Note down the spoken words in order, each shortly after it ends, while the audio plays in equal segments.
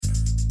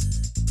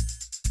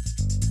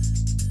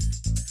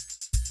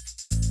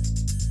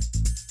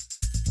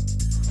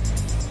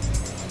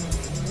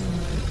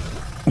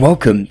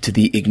Welcome to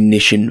the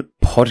Ignition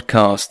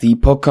Podcast, the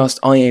podcast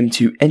I aim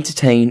to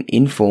entertain,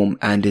 inform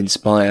and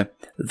inspire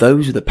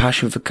those with a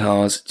passion for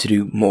cars to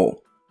do more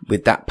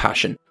with that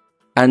passion.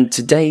 And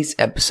today's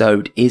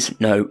episode is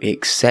no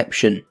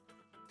exception.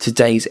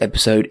 Today's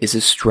episode is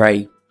a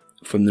stray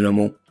from the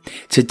normal.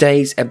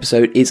 Today's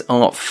episode is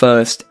our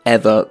first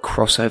ever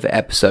crossover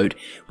episode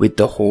with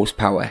the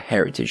Horsepower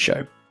Heritage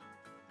Show.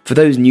 For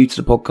those new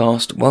to the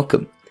podcast,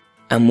 welcome.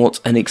 And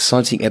what an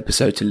exciting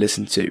episode to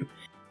listen to.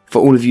 For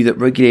all of you that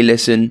regularly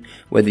listen,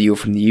 whether you're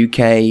from the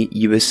UK,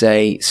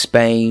 USA,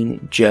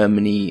 Spain,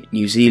 Germany,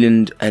 New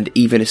Zealand, and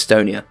even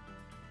Estonia,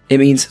 it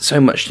means so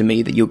much to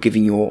me that you're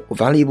giving your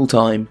valuable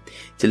time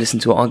to listen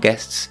to our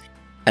guests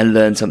and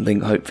learn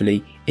something,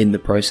 hopefully, in the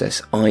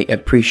process. I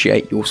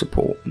appreciate your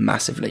support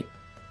massively.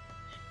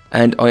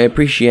 And I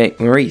appreciate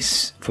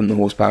Maurice from the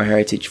Horsepower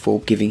Heritage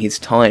for giving his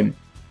time,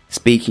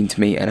 speaking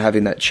to me and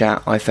having that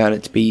chat. I found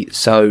it to be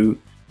so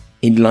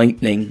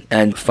enlightening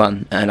and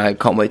fun, and I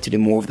can't wait to do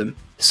more of them.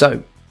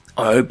 So,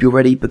 I hope you're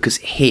ready because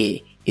here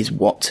is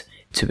what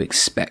to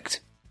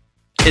expect.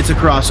 It's a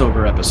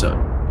crossover episode.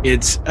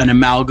 It's an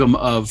amalgam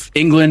of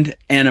England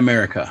and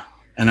America,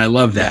 and I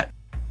love that.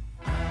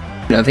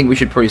 I think we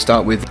should probably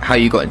start with how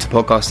you got into the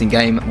podcasting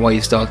game, why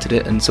you started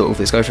it, and sort of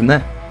let's go from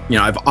there. You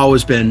know, I've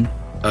always been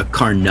a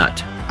car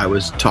nut. I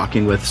was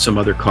talking with some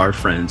other car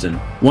friends, and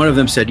one of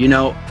them said, you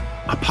know,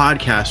 a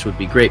podcast would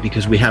be great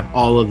because we have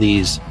all of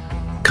these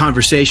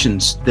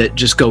conversations that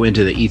just go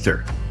into the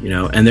ether, you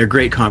know, and they're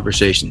great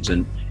conversations,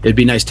 and it'd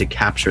be nice to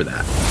capture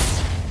that.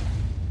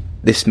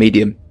 This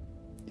medium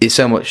is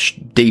so much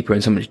deeper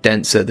and so much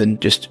denser than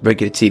just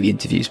regular TV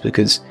interviews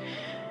because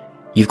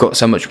you've got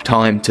so much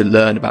time to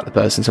learn about the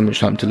person, so much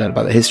time to learn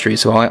about the history.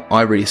 So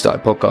I really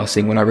started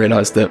podcasting when I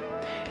realized that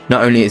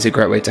not only is it a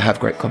great way to have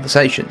great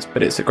conversations,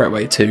 but it's a great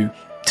way to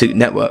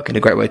network and a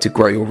great way to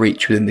grow your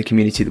reach within the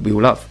community that we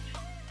all love.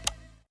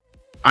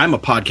 I'm a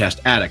podcast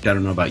addict. I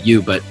don't know about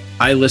you, but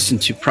I listen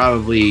to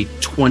probably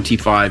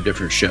 25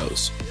 different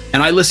shows.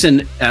 And I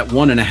listen at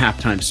 1.5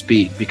 times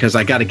speed because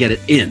I got to get it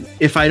in.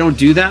 If I don't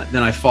do that,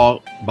 then I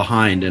fall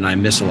behind and I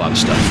miss a lot of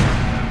stuff.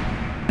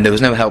 And there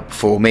was no help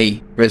for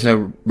me. There's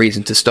no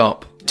reason to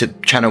stop, to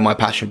channel my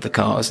passion for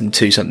cars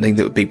into something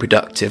that would be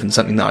productive and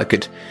something that I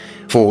could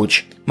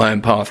forge my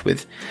own path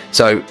with.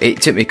 So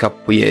it took me a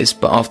couple of years,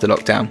 but after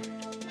lockdown,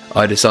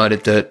 I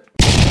decided that...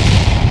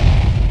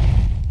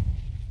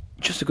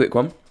 Just a quick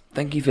one.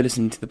 Thank you for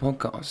listening to the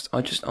podcast.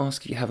 I just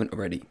ask if you haven't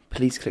already,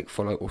 please click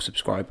follow or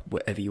subscribe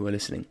wherever you are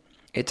listening.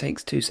 It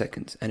takes 2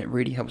 seconds and it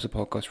really helps the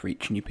podcast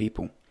reach new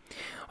people.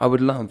 I would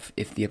love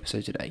if the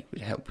episode today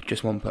would help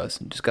just one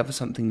person discover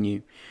something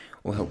new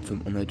or help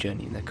them on their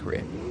journey in their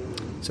career.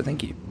 So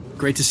thank you.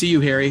 Great to see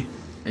you, Harry.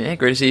 Yeah,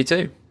 great to see you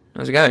too.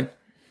 How's it going?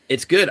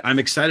 It's good. I'm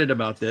excited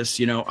about this.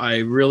 You know, I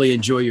really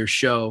enjoy your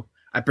show.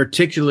 I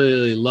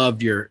particularly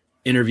loved your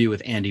interview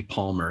with Andy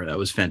Palmer. That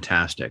was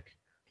fantastic.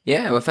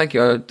 Yeah, well, thank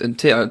you. And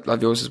T, I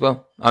love yours as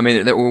well. I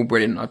mean, they're all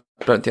brilliant. I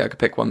don't think I could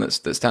pick one that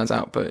stands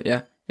out, but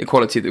yeah, the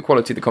quality of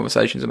the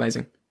conversation is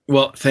amazing.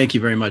 Well, thank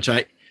you very much.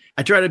 I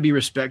try to be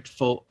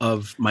respectful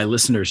of my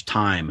listeners'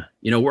 time.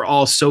 You know, we're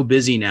all so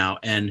busy now,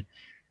 and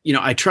you know,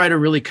 I try to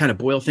really kind of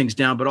boil things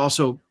down, but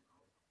also,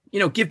 you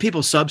know, give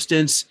people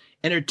substance,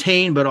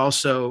 entertain, but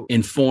also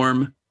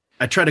inform.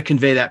 I try to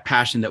convey that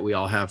passion that we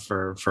all have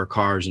for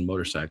cars and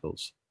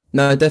motorcycles.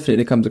 No, it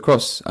definitely comes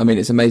across. I mean,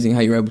 it's amazing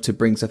how you're able to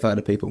bring stuff out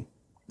of people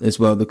as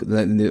well.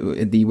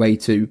 The way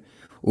to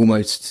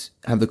almost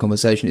have the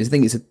conversation is, I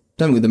think it's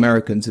something with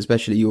Americans,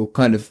 especially. You're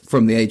kind of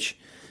from a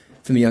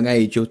young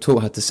age, you're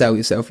taught how to sell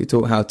yourself. You're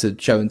taught how to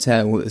show and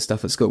tell all this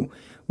stuff at school.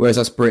 Whereas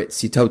us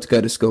Brits, you're told to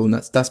go to school, and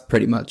that's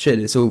pretty much it.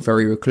 It's all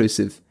very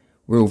reclusive.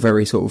 We're all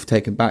very sort of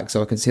taken back.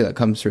 So I can see that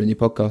comes through in your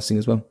podcasting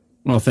as well.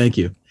 Well, thank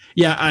you.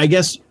 Yeah, I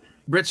guess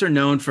Brits are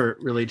known for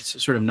really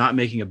sort of not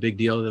making a big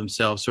deal of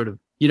themselves. Sort of,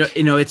 you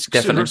know, it's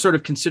sort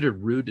of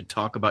considered rude to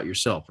talk about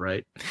yourself,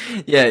 right?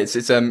 Yeah, it's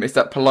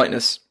that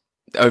politeness,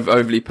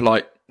 overly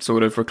polite,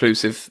 sort of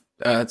reclusive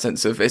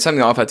sense of. It's something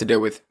that I've had to deal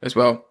with as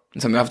well,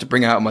 and something I have to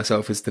bring out of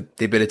myself is the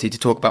ability to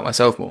talk about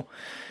myself more.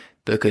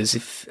 Because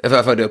if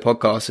I do a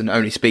podcast and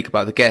only speak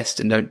about the guest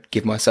and don't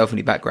give myself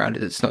any background,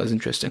 it's not as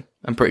interesting.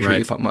 I'm pretty sure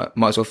you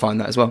might as well find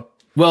that as well.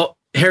 Well,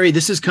 Harry,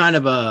 this is kind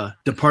of a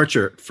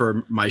departure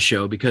for my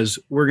show because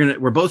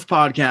we're both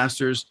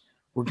podcasters.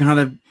 We're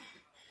kind of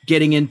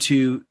getting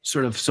into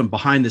sort of some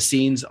behind the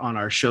scenes on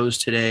our shows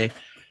today.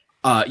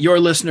 Your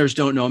listeners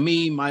don't know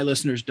me. My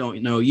listeners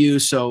don't know you.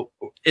 So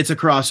it's a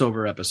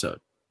crossover episode.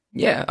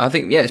 Yeah, I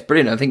think, it's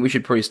brilliant. I think we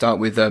should probably start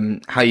with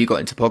how you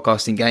got into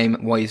podcasting game,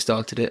 why you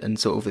started it, and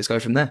sort of let's go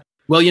from there.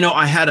 Well, you know,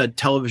 I had a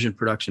television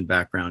production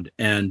background,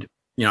 and,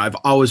 you know, I've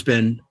always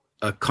been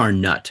a car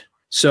nut.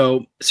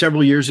 So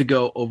several years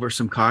ago, over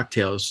some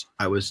cocktails,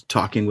 I was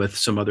talking with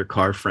some other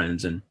car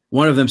friends, and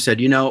one of them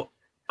said, you know,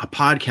 a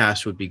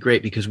podcast would be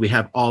great because we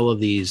have all of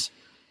these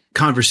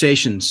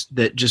conversations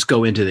that just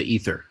go into the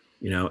ether,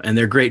 you know, and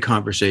they're great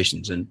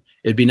conversations, and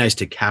it'd be nice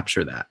to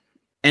capture that.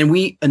 And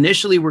we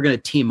initially were going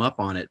to team up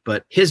on it,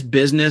 but his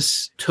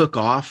business took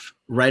off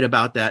right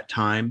about that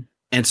time.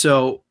 And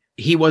so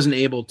he wasn't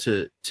able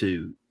to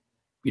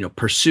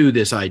pursue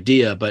this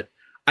idea, but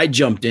I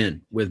jumped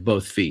in with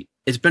both feet.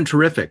 It's been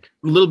terrific.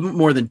 A little bit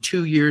more than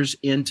 2 years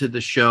into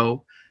the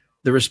show,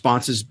 the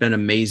response has been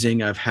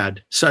amazing. I've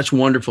had such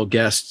wonderful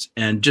guests,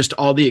 and just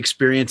all the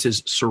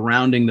experiences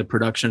surrounding the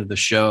production of the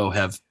show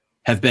have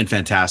been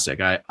fantastic.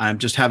 I'm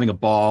just having a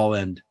ball,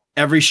 and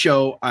every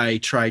show I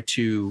try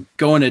to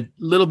go in a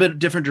little bit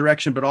different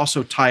direction, but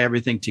also tie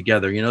everything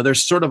together.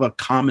 There's sort of a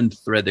common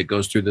thread that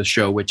goes through the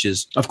show, which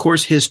is, of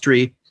course,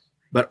 history,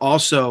 but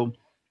also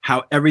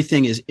how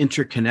everything is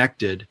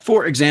interconnected.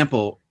 For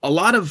example, a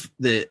lot of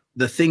the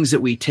things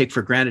that we take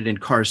for granted in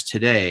cars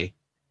today,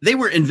 they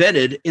were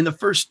invented in the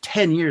first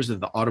 10 years of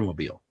the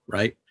automobile,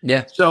 right?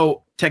 Yeah.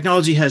 So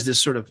technology has this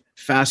sort of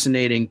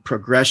fascinating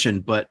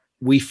progression, but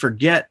we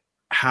forget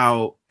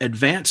how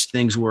advanced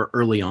things were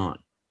early on.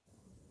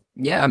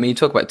 Yeah, I mean, you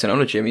talk about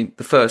technology. I mean,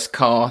 the first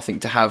car, I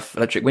think, to have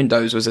electric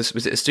windows was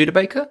it a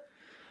Studebaker?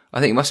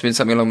 I think it must have been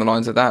something along the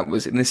lines of that.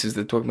 And this is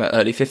talking about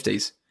early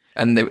 50s,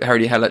 and they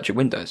already had electric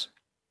windows.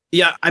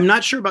 Yeah, I'm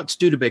not sure about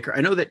Studebaker.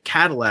 I know that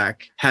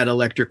Cadillac had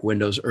electric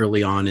windows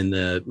early on in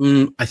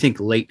the, I think,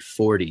 late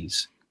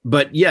 40s.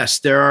 But yes,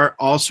 there are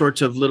all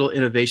sorts of little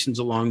innovations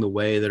along the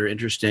way that are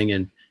interesting.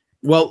 And,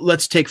 well,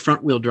 let's take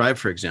front-wheel drive,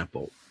 for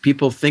example.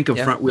 People think of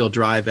front-wheel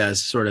drive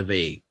as sort of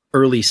a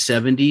early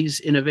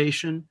 70s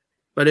innovation,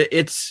 but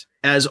it's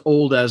as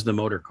old as the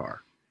motor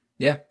car.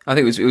 Yeah, I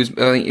think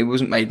it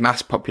wasn't made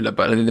mass popular,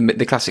 but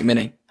the classic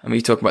Mini. I mean,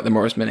 you talk about the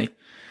Morris Mini.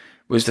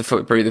 Was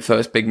probably the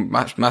first big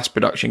mass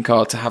production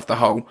car to have the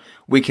whole,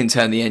 we can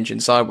turn the engine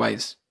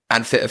sideways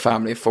and fit a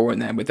family of four in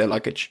there with their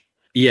luggage.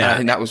 Yeah. And I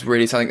think that was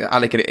really something that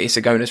Alec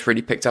Isogonis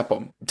really picked up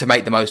on to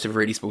make the most of a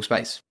really small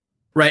space.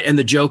 Right. And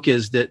the joke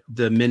is that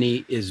the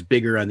Mini is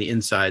bigger on the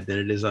inside than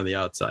it is on the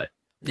outside.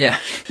 Yeah.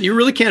 You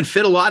really can't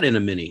fit a lot in a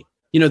Mini.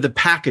 The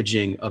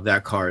packaging of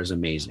that car is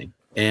amazing.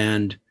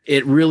 And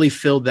it really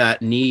filled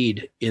that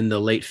need in the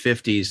late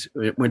 50s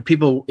when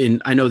people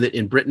I know that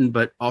in Britain,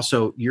 but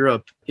also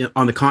Europe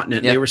on the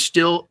continent, they were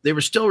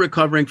still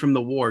recovering from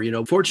the war.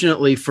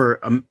 Fortunately for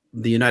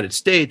the United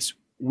States,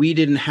 we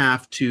didn't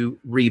have to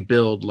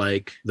rebuild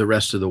like the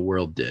rest of the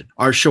world did.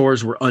 Our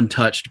shores were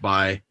untouched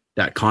by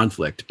that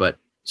conflict. But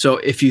so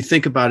if you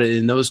think about it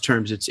in those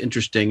terms, it's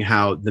interesting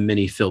how the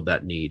Mini filled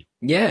that need.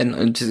 Yeah.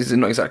 And it's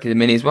not exactly the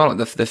Mini as well. Like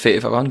the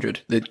Fiat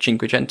 500, the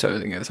Cinquecento, I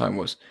think at the time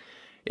was.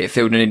 It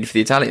filled a need for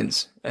the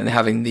Italians, and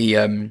having the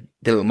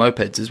little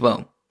mopeds as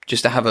well,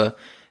 just to have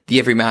the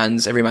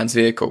everyman's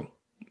vehicle.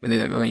 I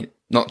mean,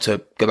 not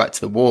to go back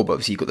to the war, but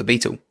obviously you've got the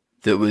Beetle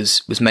that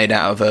was made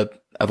out of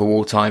a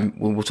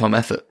wartime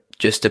effort,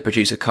 just to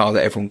produce a car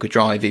that everyone could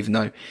drive, even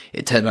though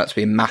it turned out to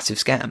be a massive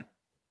scam.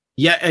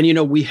 Yeah, and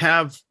we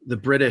have the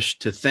British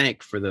to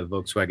thank for the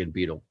Volkswagen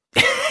Beetle.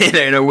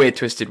 In a weird,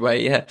 twisted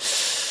way, yeah.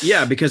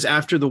 Yeah, because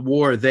after the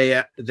war,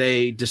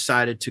 they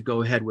decided to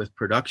go ahead with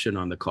production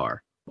on the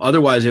car.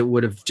 Otherwise, it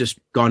would have just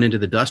gone into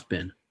the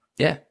dustbin.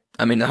 Yeah,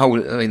 I mean the whole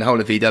of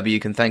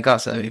VW can thank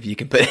us, if you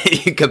can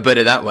put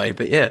it that way.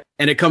 But yeah,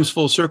 and it comes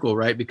full circle,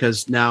 right?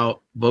 Because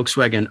now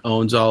Volkswagen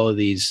owns all of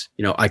these,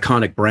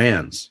 iconic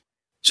brands.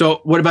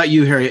 So, what about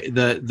you, Harry?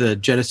 The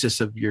genesis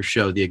of your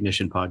show, the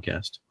Ignition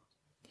Podcast.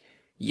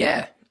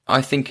 Yeah,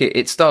 I think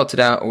it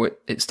started out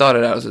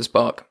as a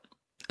spark,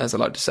 as I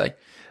like to say.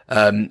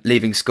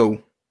 Leaving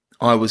school,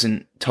 I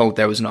wasn't told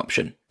there was an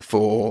option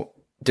for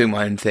doing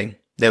my own thing.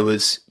 There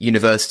was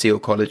university or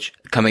college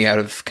coming out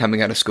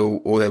of school,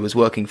 or there was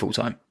working full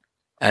time.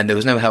 And there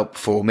was no help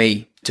for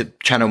me to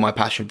channel my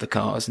passion for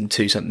cars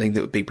into something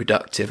that would be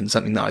productive and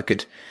something that I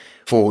could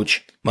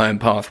forge my own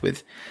path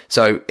with.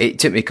 So it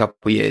took me a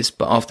couple of years,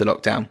 but after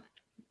lockdown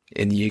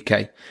in the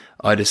UK,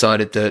 I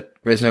decided that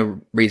there's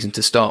no reason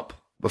to stop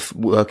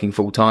working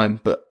full time,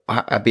 but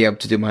I'd be able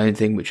to do my own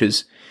thing, which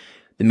was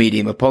the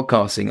medium of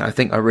podcasting. I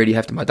think I really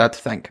have my dad to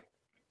thank,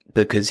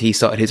 because he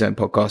started his own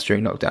podcast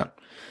during lockdown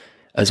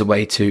as a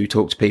way to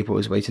talk to people,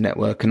 as a way to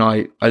network. And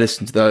I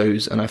listened to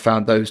those, and I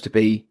found those to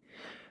be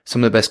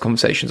some of the best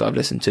conversations I've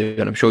listened to.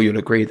 And I'm sure you'll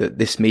agree that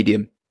this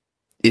medium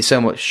is so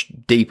much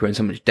deeper and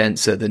so much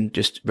denser than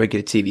just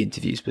regular TV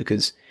interviews,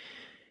 because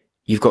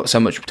you've got so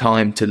much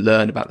time to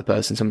learn about the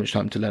person, so much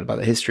time to learn about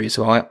the history.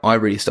 So I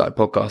really started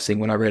podcasting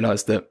when I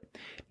realized that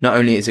not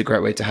only is it a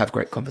great way to have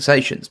great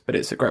conversations, but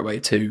it's a great way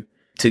to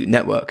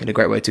network and a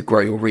great way to grow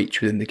your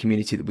reach within the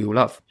community that we all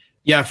love.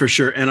 Yeah, for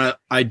sure. And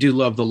I do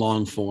love the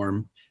long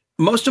form.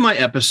 Most of my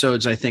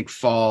episodes, I think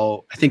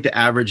the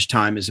average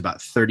time is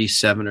about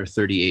 37 or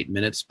 38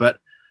 minutes, but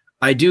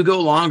I do go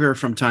longer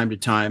from time to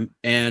time.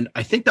 And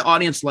I think the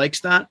audience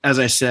likes that. As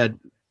I said,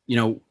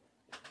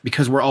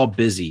 because we're all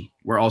busy.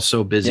 We're all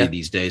so busy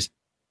these days.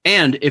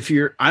 And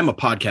I'm a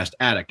podcast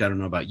addict. I don't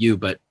know about you,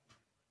 but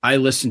I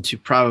listen to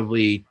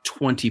probably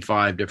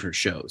 25 different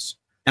shows.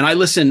 And I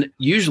listen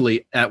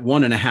usually at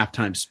 1.5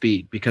 times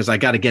speed, because I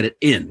got to get it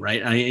in,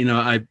 right?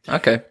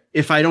 Okay.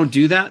 If I don't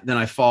do that, then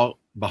I fall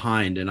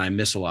behind and I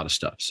miss a lot of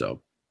stuff.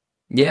 So,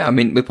 yeah, I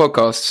mean, with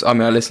podcasts,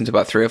 I listen to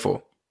about 3 or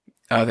 4.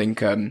 I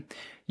think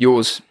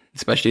yours,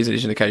 especially,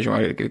 is an occasion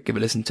where I give a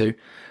listen to.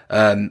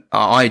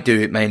 I do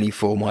it mainly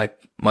for my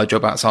my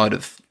job outside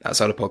of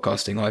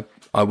podcasting.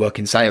 I work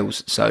in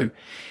sales. So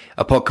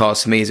a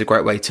podcast for me is a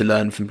great way to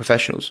learn from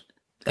professionals.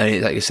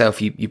 And like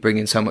yourself, you bring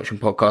in so much from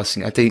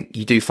podcasting. I think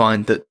you do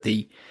find that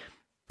the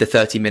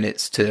 30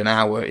 minutes to an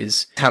hour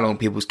is how long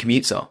people's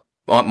commutes are.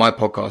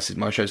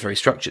 My show is very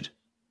structured.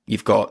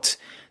 You've got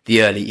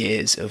the early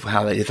years of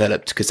how they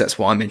developed, because that's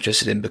what I'm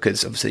interested in,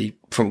 because obviously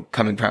from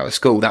coming out of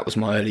school, that was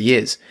my early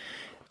years.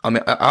 I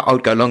mean, I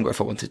would go longer if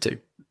I wanted to.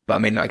 But I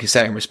mean, like I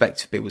say, in respect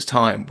to people's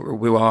time,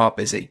 we are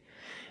busy.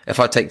 If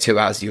I take 2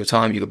 hours of your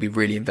time, you've got to be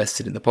really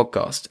invested in the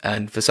podcast.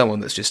 And for someone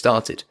that's just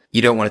started,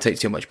 you don't want to take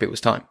too much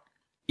people's time.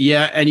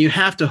 Yeah. And you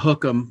have to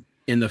hook them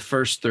in the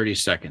first 30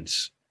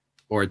 seconds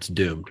or it's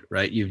doomed,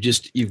 right?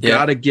 You've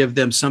got to give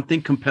them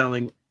something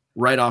compelling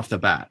right off the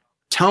bat.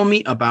 Tell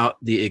me about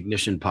the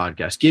Ignition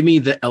podcast. Give me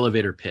the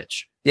elevator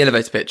pitch. The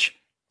elevator pitch.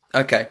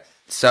 Okay.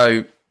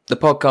 So the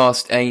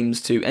podcast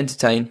aims to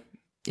entertain,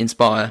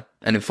 inspire,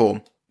 and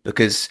inform.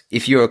 Because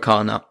if you're a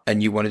car nut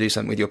and you want to do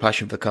something with your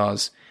passion for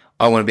cars,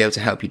 I want to be able to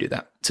help you do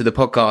that. So the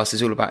podcast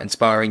is all about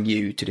inspiring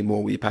you to do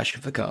more with your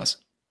passion for cars.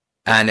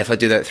 And if I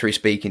do that through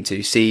speaking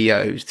to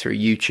CEOs, through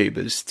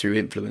YouTubers,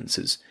 through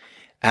influencers,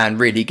 and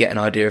really get an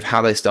idea of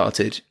how they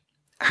started,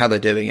 how they're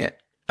doing it,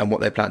 and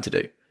what they plan to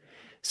do.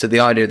 So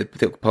the idea of the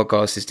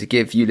podcast is to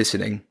give you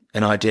listening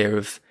an idea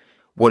of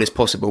what is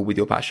possible with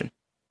your passion.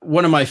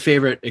 One of my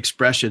favorite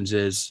expressions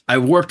is, I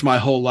worked my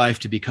whole life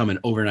to become an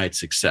overnight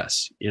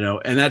success,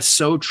 and that's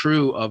so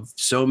true of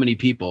so many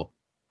people.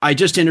 I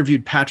just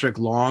interviewed Patrick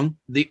Long,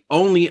 the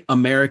only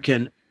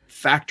American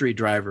factory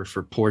driver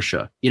for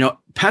Porsche.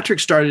 Patrick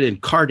started in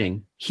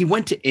karting. He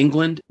went to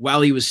England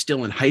while he was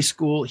still in high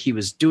school. He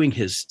was doing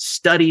his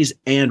studies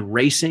and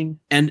racing,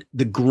 and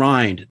the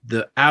grind,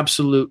 the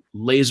absolute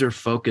laser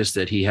focus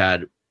that he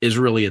had is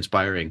really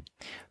inspiring.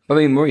 I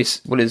mean,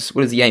 Maurice, what is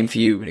the aim for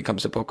you when it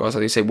comes to podcasts?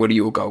 Like you say, what are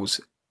your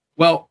goals?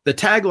 Well, the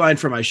tagline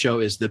for my show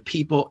is the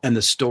people and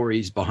the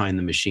stories behind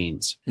the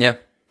machines. Yeah.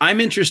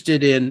 I'm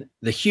interested in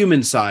the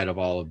human side of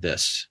all of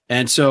this.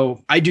 And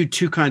so I do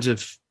two kinds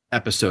of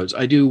episodes.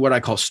 I do what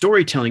I call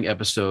storytelling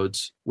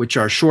episodes, which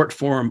are short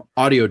form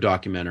audio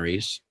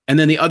documentaries. And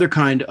then the other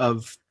kind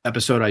of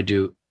episode I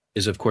do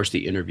is, of course,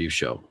 the interview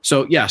show.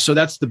 So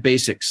that's the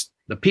basics.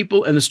 The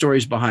people and the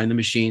stories behind the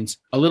machines,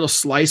 a little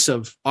slice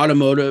of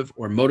automotive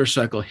or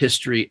motorcycle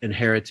history and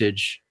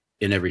heritage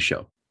in every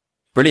show.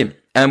 Brilliant.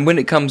 And when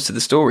it comes to the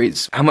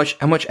stories, how much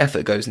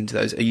effort goes into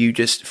those? Are you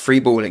just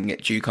freeballing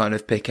it? Do you kind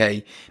of pick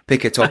a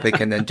topic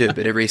and then do a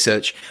bit of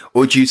research?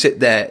 Or do you sit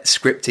there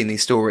scripting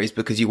these stories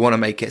because you want to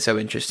make it so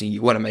interesting,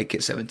 you want to make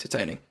it so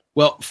entertaining?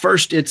 Well,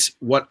 first, it's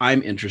what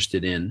I'm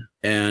interested in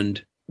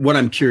and what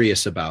I'm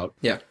curious about.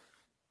 Yeah.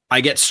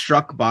 I get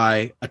struck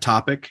by a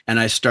topic and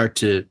I start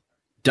to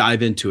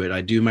dive into it.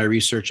 I do my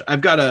research.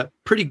 I've got a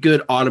pretty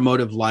good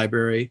automotive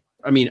library.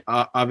 I mean,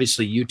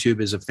 obviously,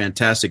 YouTube is a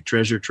fantastic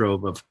treasure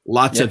trove of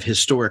lots of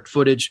historic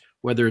footage,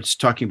 whether it's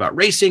talking about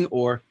racing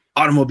or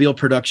automobile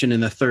production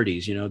in the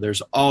 30s.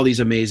 There's all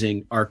these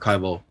amazing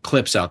archival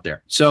clips out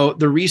there. So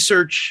the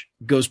research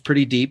goes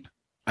pretty deep.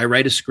 I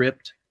write a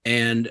script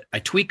and I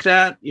tweak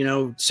that,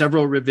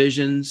 several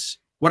revisions.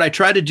 What I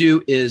try to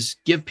do is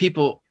give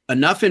people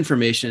enough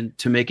information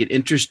to make it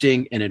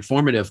interesting and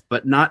informative,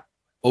 but not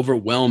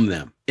overwhelm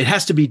them. It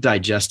has to be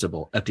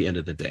digestible at the end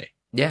of the day.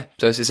 Yeah,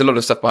 so it's a lot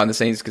of stuff behind the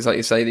scenes because, like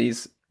you say,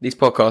 these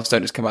podcasts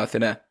don't just come out of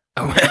thin air.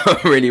 I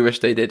really wish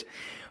they did.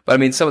 But I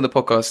mean, some of the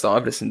podcasts that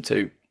I've listened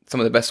to, some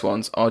of the best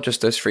ones are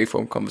just those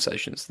free-form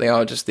conversations. They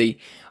are just the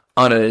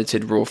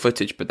unedited raw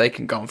footage, but they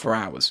can go on for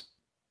hours.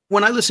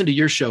 When I listen to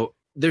your show,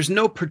 there's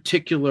no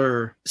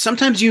particular...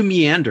 Sometimes you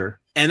meander,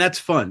 and that's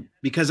fun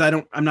because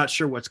I'm not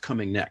sure what's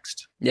coming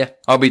next. Yeah,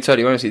 I'll be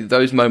totally honest with you.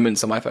 Those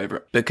moments are my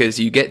favorite because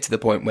you get to the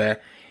point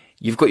where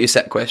you've got your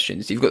set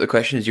questions. You've got the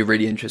questions you're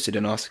really interested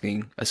in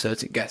asking a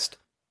certain guest.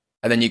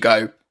 And then you go,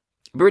 it'd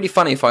be really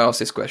funny if I asked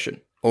this question.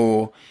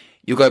 Or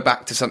you'll go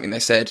back to something they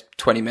said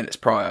 20 minutes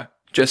prior,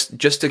 just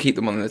to keep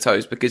them on their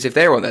toes. Because if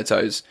they're on their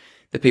toes,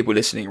 the people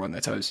listening are on their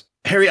toes.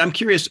 Harry, I'm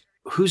curious,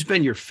 who's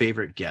been your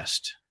favorite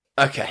guest?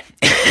 Okay.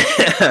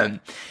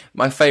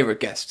 My favorite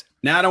guest.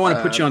 Now, I don't want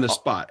to put you on the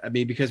spot. I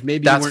mean, because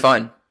maybe that's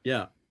fine.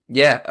 Yeah.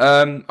 Yeah.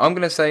 I'm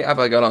going to say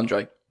Abigail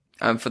Andre.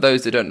 And for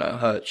those that don't know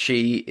her,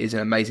 she is an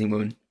amazing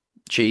woman.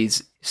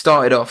 She's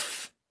started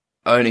off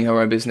owning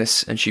her own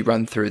business and she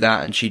ran through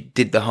that and she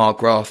did the hard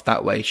graft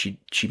that way. She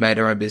made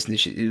her own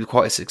business. It was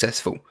quite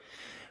successful.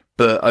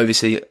 But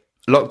obviously,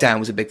 lockdown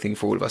was a big thing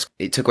for all of us.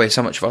 It took away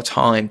so much of our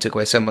time, took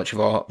away so much of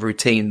our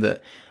routine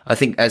that I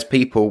think as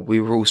people,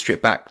 we were all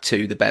stripped back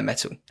to the bare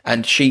metal.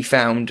 And she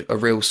found a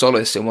real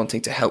solace in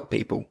wanting to help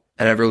people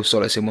and a real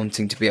solace in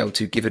wanting to be able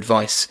to give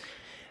advice,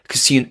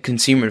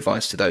 consumer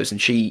advice to those. And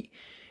she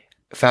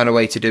found a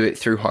way to do it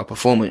through high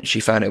performance.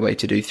 She found a way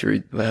to do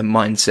through her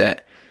mindset,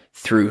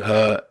 through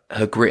her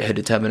grit, her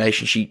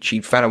determination. She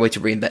found a way to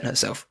reinvent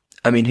herself.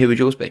 I mean, who would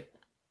yours be?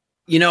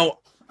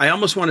 I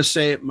almost want to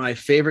say my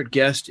favorite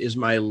guest is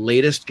my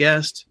latest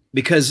guest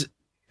because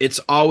it's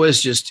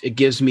always it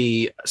gives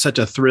me such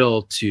a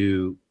thrill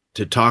to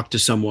to talk to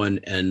someone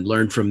and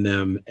learn from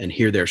them and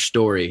hear their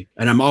story.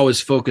 And I'm always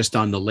focused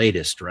on the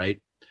latest,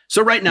 right?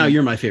 So right now,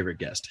 you're my favorite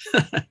guest.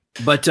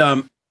 But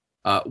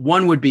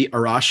one would be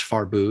Arash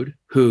Farbood,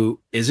 who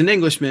is an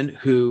Englishman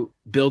who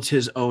builds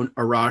his own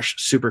Arash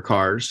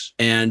supercars.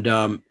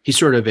 And he's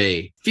sort of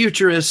a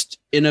futurist,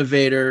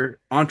 innovator,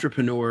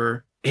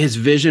 entrepreneur. His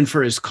vision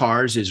for his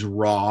cars is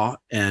raw,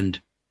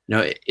 and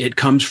it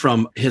comes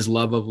from his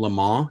love of Le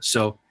Mans.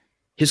 So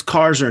his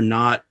cars are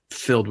not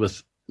filled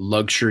with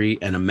luxury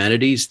and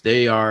amenities.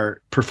 They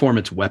are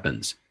performance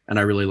weapons. And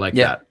I really like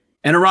that.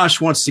 And Arash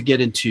wants to get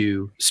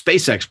into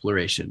space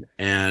exploration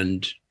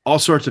and all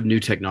sorts of new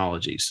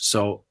technologies.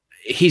 So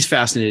he's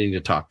fascinating to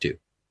talk to.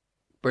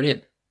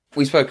 Brilliant.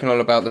 We've spoken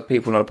all about the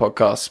people on the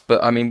podcast,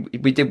 but I mean,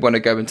 we did want to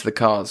go into the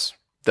cars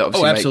that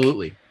obviously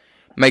absolutely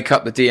make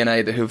up the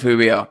DNA of who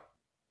we are.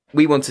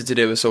 We wanted to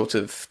do a sort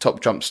of Top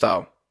Trump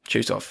style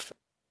shoot off.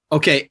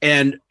 Okay,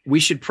 and we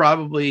should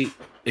probably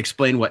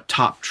explain what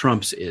Top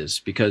Trumps is,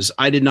 because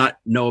I did not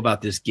know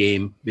about this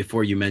game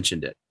before you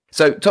mentioned it.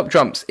 So Top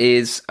Trumps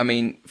is, I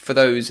mean, for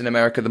those in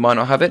America that might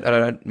not have it, I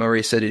don't know,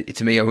 Maurice said it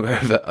to me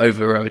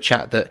over a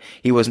chat that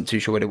he wasn't too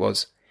sure what it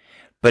was.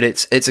 But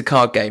it's a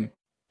card game.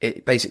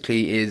 It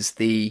basically is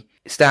the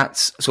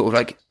stats, sort of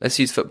like, let's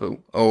use football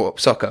or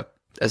soccer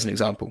as an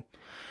example.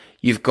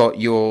 You've got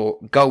your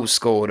goals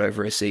scored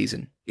over a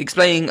season.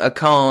 Explaining a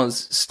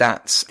car's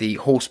stats, the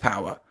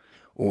horsepower,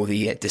 or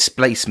the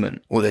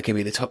displacement, or there can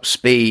be the top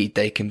speed,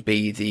 they can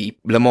be the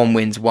Le Mans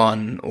wins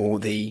won, or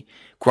the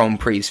Grand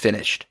Prix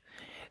finished.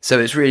 So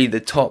it's really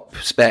the top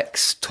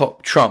specs,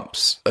 top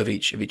trumps of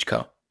each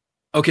car.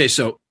 Okay,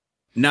 so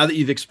now that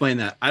you've explained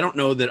that, I don't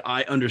know that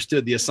I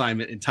understood the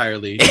assignment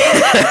entirely.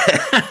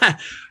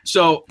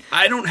 So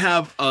I don't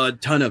have a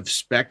ton of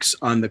specs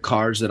on the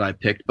cars that I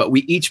picked, but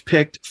we each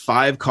picked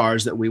 5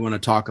 cars that we want to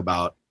talk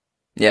about.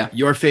 Yeah.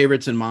 Your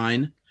favorites and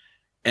mine.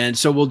 And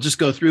so we'll just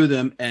go through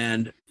them,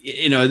 and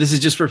this is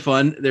just for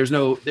fun. There's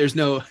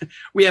no,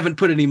 we haven't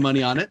put any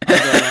money on it.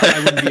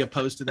 I wouldn't be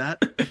opposed to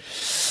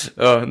that.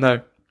 Oh,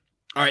 no.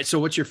 All right. So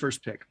what's your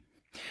first pick?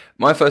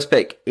 My first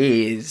pick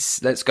is,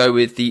 let's go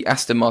with the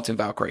Aston Martin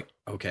Valkyrie.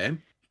 Okay.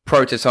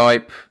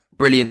 Prototype,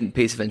 brilliant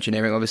piece of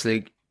engineering,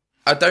 obviously.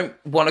 I don't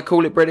want to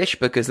call it British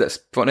because, let's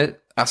be honest,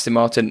 Aston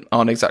Martin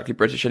aren't exactly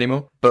British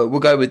anymore. But we'll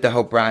go with the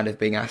whole brand of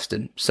being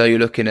Aston. So you're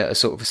looking at a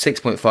sort of a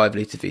 6.5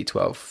 litre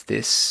V12,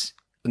 this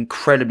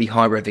incredibly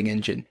high revving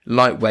engine,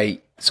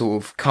 lightweight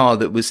sort of car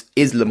that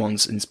is Le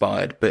Mans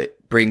inspired, but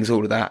brings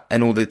all of that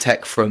and all the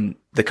tech from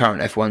the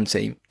current F1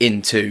 team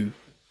into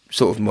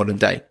sort of modern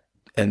day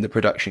and the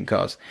production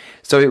cars.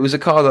 So it was a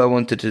car that I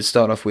wanted to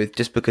start off with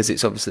just because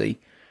it's obviously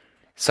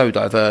so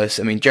diverse.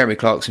 I mean, Jeremy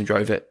Clarkson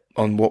drove it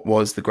on what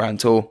was the Grand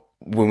Tour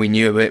when we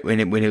knew it, when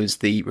it was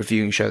the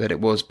reviewing show that it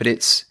was. But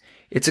it's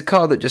a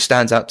car that just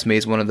stands out to me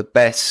as one of the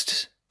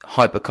best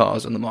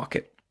hypercars on the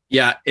market.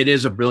 Yeah, it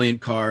is a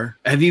brilliant car.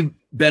 Have you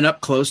been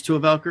up close to a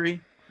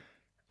Valkyrie?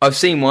 I've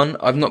seen one.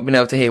 I've not been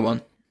able to hear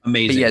one.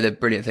 Amazing. But yeah, they're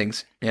brilliant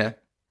things. Yeah.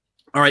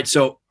 All right.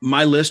 So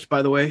my list,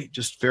 by the way,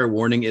 just fair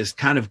warning, is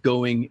kind of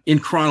going in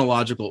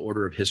chronological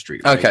order of history.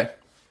 Right? Okay.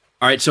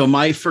 All right. So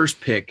my first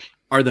pick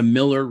are the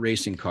Miller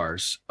racing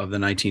cars of the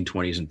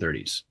 1920s and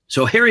 30s.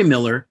 So Harry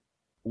Miller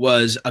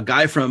was a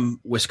guy from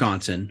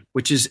Wisconsin,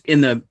 which is in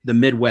the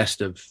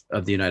Midwest of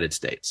the United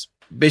States.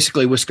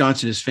 Basically,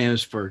 Wisconsin is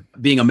famous for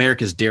being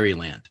America's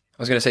dairyland.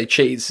 I was going to say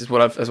cheese is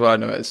what I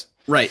know it is.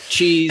 Right.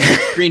 Cheese,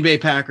 Green Bay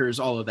Packers,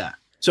 all of that.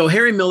 So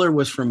Harry Miller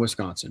was from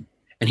Wisconsin,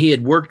 and he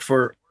had worked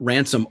for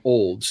Ransom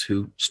Olds,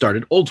 who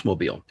started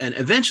Oldsmobile. And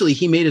eventually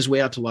he made his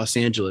way out to Los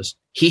Angeles.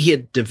 He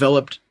had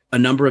developed a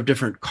number of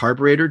different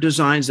carburetor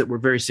designs that were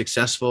very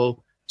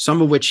successful,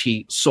 some of which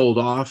he sold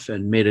off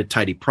and made a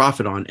tidy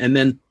profit on. And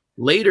then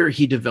later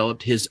he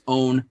developed his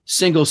own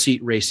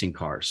single-seat racing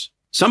cars,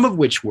 some of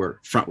which were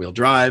front-wheel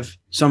drive,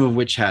 some of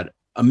which had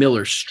a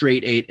Miller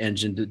straight 8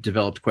 engine that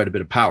developed quite a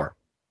bit of power.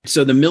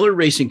 So the Miller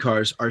racing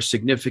cars are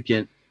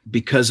significant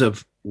because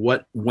of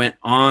what went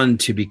on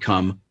to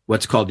become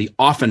what's called the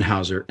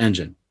Offenhauser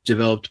engine,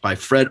 developed by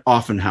Fred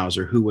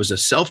Offenhauser, who was a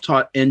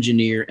self-taught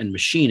engineer and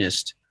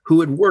machinist who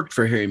had worked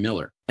for Harry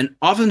Miller. And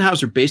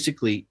Offenhauser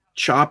basically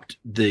chopped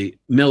the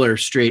Miller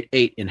straight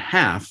 8 in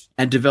half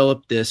and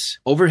developed this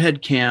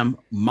overhead cam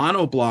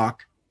monoblock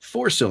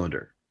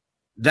 4-cylinder.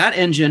 That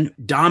engine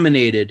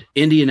dominated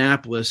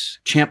Indianapolis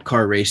champ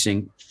car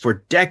racing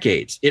for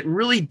decades. It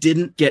really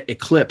didn't get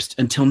eclipsed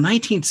until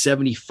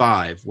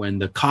 1975 when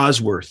the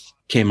Cosworth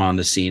came on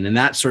the scene, and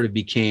that sort of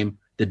became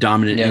the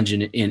dominant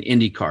engine in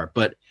IndyCar.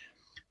 But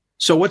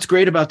so what's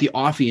great about the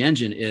Offie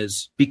engine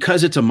is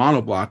because it's a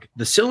monoblock,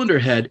 the cylinder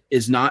head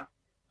is not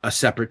a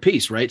separate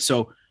piece, right?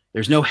 So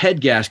there's no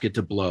head gasket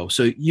to blow.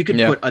 So you can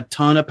put a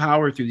ton of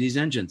power through these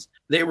engines.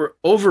 They were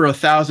over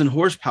 1,000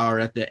 horsepower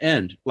at the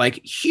end,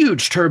 like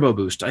huge turbo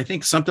boost. I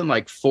think something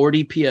like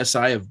 40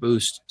 PSI of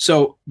boost.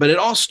 So, but it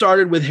all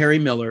started with Harry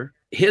Miller,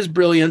 his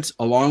brilliance,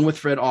 along with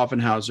Fred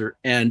Offenhauser.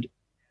 And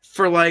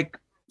for like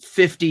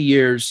 50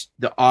 years,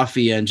 the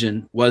Offie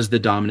engine was the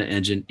dominant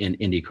engine in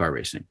IndyCar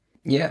racing.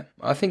 Yeah,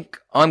 I think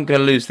I'm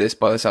going to lose this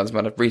by the sounds of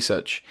amount of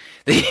research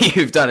that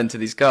you've done into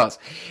these cars.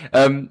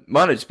 Mine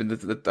have just been,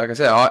 like I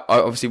said, I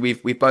obviously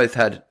we've both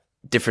had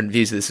different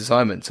views of this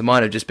assignment, so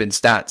mine have just been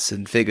stats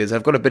and figures.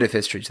 I've got a bit of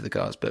history to the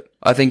cars, but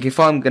I think if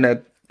I'm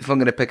gonna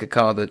pick a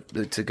car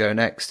that to go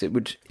next, it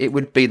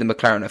would be the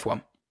McLaren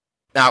F1.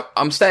 Now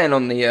I'm staying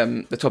on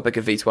the topic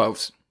of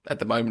V12s at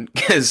the moment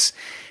because,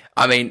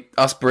 I mean,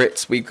 us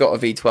Brits, we've got a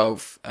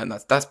V12, and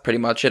that's pretty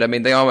much it. I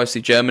mean, they are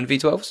mostly German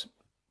V12s.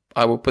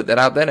 I will put that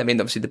out there. I mean,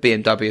 obviously the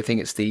BMW, I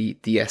think it's the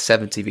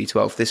S70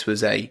 V12. This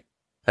was a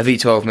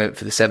V12 meant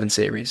for the 7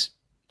 Series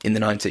in the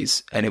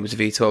 90s, and it was a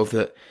V12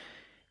 that,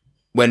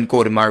 when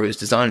Gordon Murray was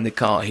designing the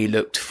car, he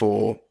looked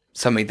for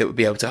something that would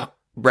be able to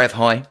rev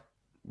high,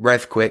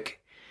 rev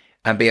quick,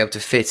 and be able to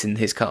fit in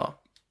his car.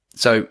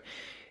 So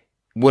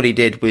what he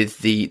did with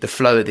the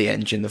flow of the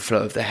engine, the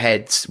flow of the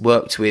heads,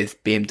 worked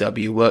with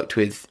BMW, worked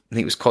with, I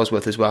think it was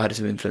Cosworth as well, had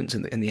some influence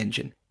in the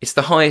engine. It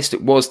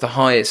was the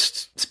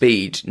highest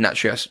speed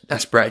naturally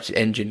aspirated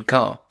engine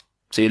car.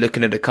 So you're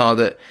looking at a car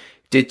that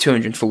did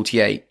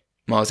 248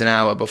 miles an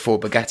hour before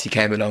Bugatti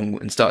came along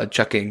and started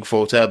chucking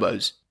 4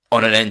 turbos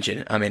on an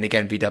engine. I mean,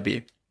 again,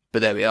 VW,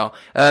 but there we are.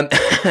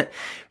 But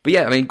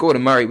yeah, I mean,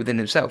 Gordon Murray within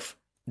himself,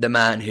 the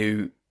man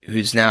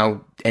who's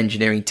now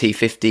engineering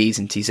T50s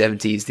and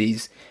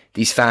T70s,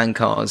 these fan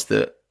cars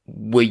that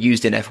were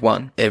used in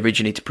F1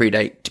 originally to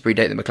predate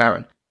the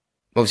McLaren.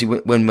 Obviously,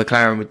 when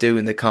McLaren were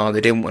doing the car,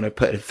 they didn't want to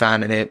put a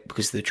fan in it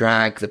because of the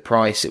drag, the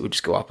price, it would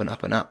just go up and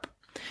up and up.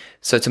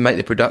 So to make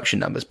the production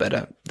numbers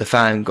better, the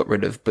fan got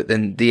rid of, but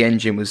then the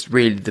engine was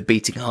really the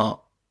beating heart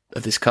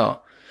of this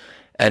car.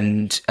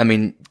 And I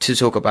mean, to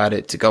talk about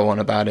it, to go on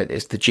about it,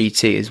 it's the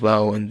GT as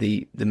well, and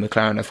the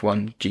McLaren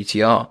F1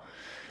 GTR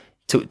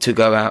to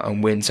go out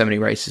and win so many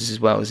races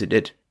as well as it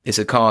did. It's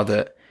a car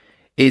that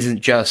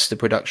isn't just a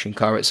production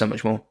car, it's so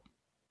much more.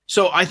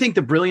 So I think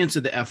the brilliance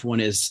of the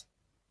F1 is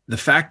the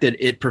fact that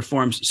it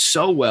performs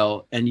so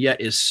well and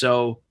yet is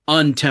so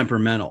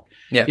untemperamental.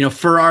 Yeah. You know,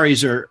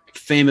 Ferraris are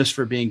famous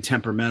for being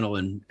temperamental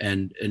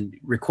and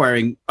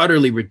requiring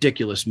utterly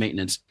ridiculous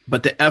maintenance,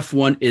 but the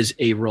F1 is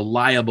a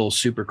reliable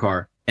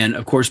supercar. And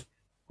of course,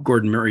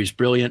 Gordon Murray's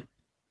brilliant.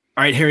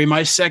 All right, Harry,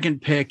 my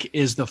second pick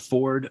is the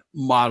Ford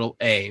Model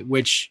A,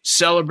 which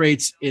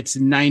celebrates its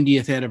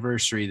 90th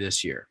anniversary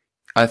this year.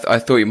 I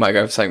thought you might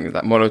go for something like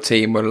that Model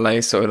T, Model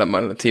A, sort of that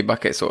Model T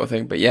bucket sort of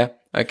thing. But yeah,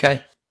 okay.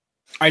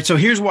 All right, so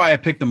here's why I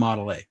picked the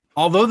Model A.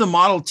 Although the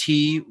Model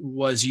T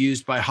was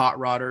used by hot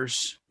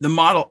rodders, the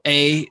Model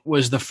A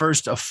was the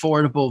first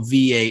affordable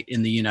V8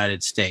 in the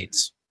United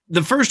States.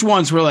 The first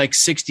ones were like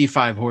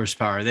 65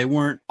 horsepower. They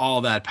weren't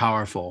all that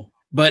powerful,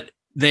 but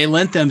they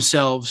lent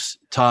themselves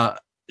to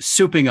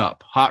souping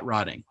up, hot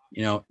rodding,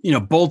 you know,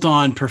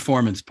 bolt-on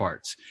performance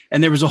parts.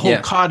 And there was a whole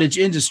cottage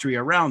industry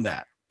around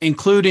that,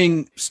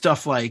 including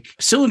stuff like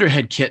cylinder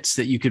head kits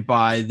that you could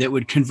buy that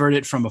would convert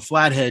it from a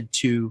flathead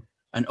to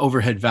an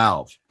overhead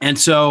valve. And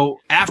so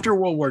after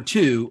World War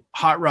II,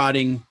 hot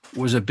rodding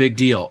was a big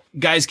deal.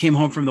 Guys came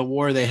home from the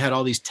war. They had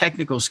all these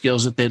technical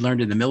skills that they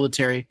learned in the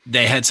military.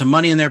 They had some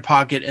money in their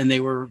pocket and they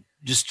were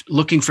just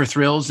looking for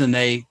thrills, and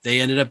they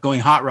ended up going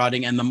hot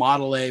rodding, and the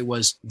Model A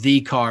was the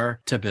car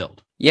to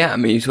build. Yeah, I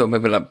mean, you talk about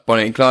people like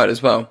Bonnie and Clyde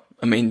as well.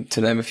 I mean, to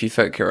name a few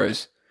folk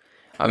heroes.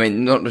 I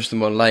mean, not just the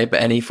Model A,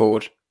 but any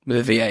Ford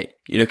with a V8.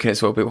 You're looking at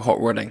sort of people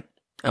hot rodding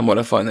and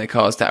modifying their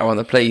cars to outrun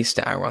the police,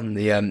 to outrun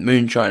the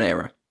moonshine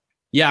era.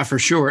 Yeah, for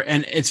sure.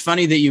 And it's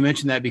funny that you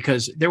mentioned that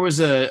because there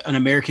was an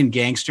American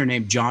gangster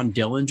named John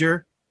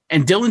Dillinger,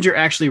 and Dillinger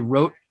actually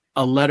wrote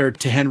a letter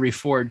to Henry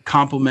Ford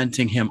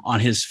complimenting him on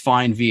his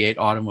fine V8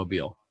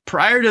 automobile.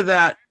 Prior to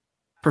that,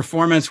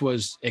 performance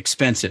was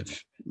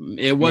expensive.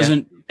 It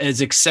wasn't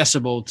as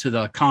accessible to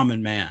the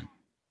common man.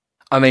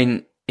 I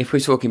mean, if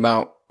we're talking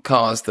about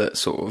cars that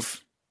sort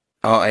of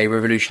are a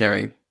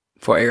revolutionary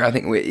for era, I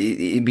think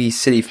it'd be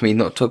silly for me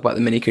not to talk about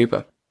the Mini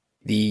Cooper,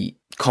 the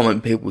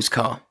common people's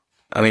car.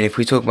 I mean, if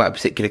we talk about a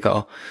particular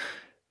car,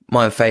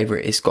 my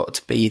favourite has got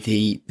to be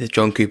the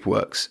John Cooper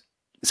Works.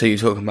 So you're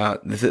talking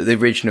about the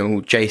original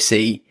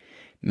JC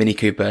Mini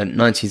Cooper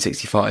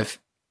 1965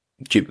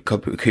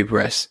 Cooper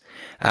S,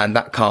 and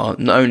that car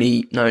not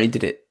only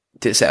did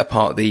it set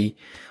apart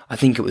I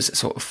think it was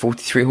sort of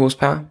 43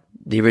 horsepower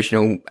the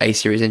original A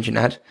series engine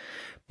had,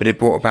 but it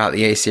brought about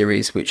the A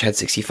series which had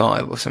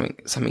 65 or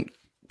something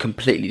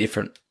completely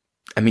different.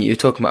 I mean, you're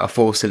talking about a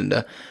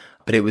 4-cylinder,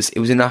 but it was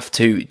enough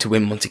to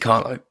win Monte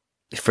Carlo,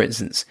 for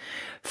instance,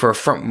 for a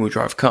front-wheel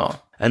drive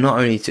car, and not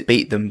only to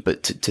beat them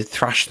but to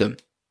thrash them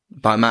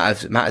by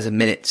matters of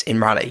minutes in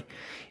rally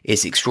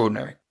is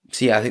extraordinary.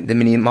 So yeah, I think the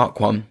Mini Mark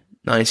 1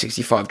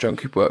 1965 John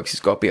Cooper Works has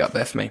got to be up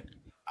there for me.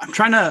 I'm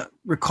trying to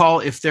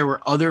recall if there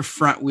were other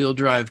front-wheel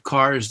drive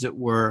cars that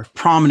were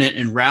prominent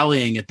in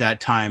rallying at that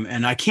time,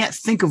 and I can't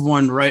think of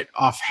one right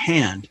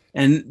offhand.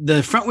 And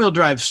the front-wheel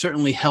drive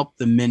certainly helped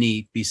the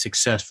Mini be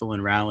successful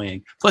in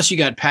rallying. Plus, you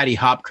got Paddy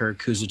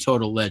Hopkirk, who's a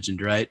total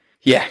legend, right?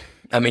 Yeah,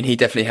 I mean, he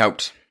definitely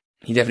helped.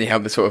 He definitely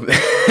helped the sort of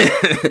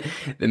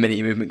the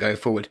Mini movement going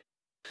forward.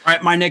 All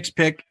right, my next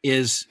pick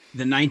is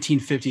the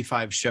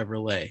 1955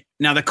 Chevrolet.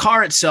 Now, the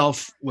car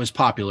itself was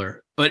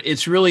popular, but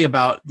it's really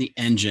about the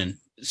engine.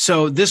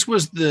 So this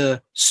was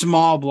the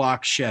small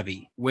block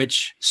Chevy,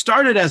 which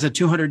started as a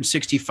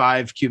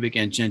 265 cubic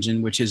inch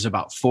engine, which is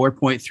about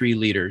 4.3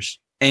 liters.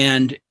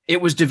 And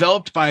it was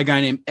developed by a guy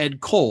named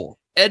Ed Cole.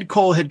 Ed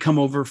Cole had come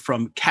over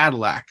from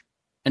Cadillac,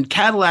 and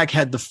Cadillac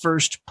had the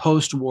first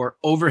post-war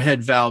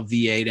overhead valve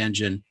V8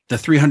 engine, the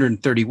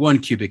 331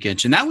 cubic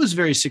inch. And that was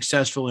very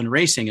successful in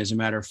racing, as a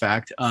matter of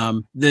fact.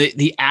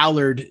 The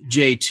Allard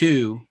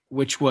J2,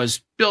 which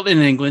was built in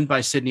England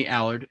by Sidney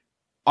Allard,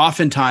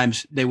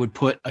 oftentimes they would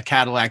put a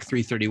Cadillac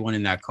 331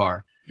 in that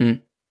car.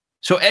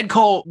 So Ed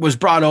Cole was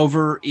brought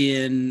over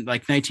in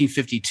like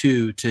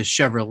 1952 to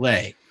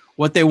Chevrolet.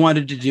 What they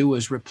wanted to do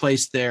was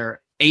replace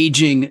their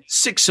aging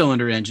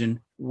 6-cylinder engine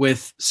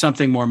with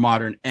something more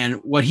modern. And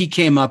what he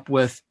came up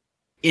with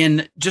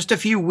in just a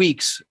few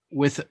weeks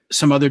with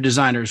some other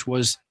designers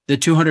was the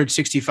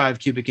 265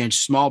 cubic inch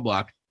small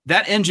block.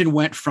 That engine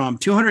went from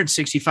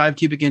 265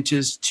 cubic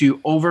inches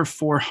to over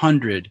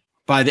 400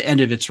 by the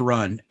end of its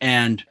run,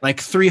 and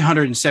like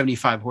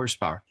 375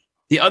 horsepower.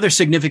 The other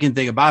significant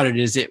thing about it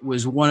is it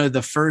was one of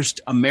the first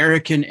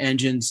American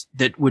engines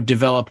that would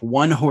develop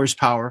 1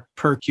 horsepower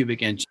per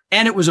cubic inch,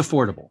 and it was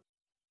affordable.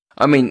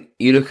 I mean,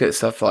 you look at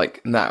stuff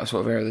like that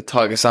sort of era, the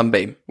Tiger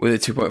Sunbeam with a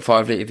 2.5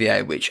 litre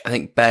V8, which I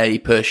think barely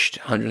pushed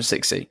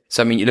 160.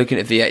 So, I mean, you're looking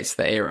at V8s of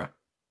that era.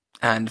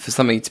 And for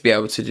something to be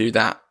able to do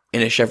that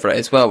in a Chevrolet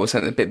as well, with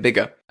something a bit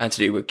bigger and to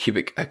do with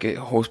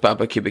horsepower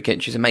per cubic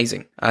inch is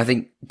amazing. I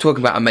think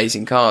talking about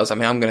amazing cars, I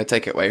mean, I'm going to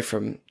take it away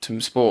from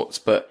sports,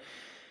 but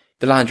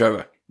the Land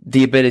Rover,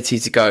 the ability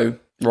to go,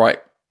 right,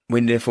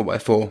 we need a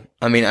 4x4.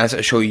 I mean, as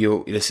I'm sure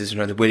your listeners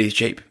know, the Willys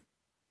Jeep,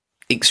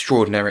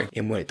 extraordinary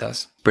in what it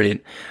does.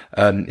 Brilliant.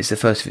 It's the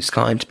first of its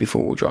kind to be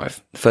four-wheel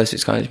drive. The first of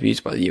its kind to be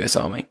used by the US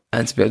Army.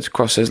 And to be able to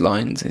cross those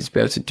lines and to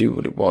be able to do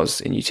what it was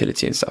in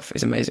utility and stuff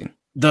is amazing.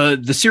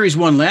 The Series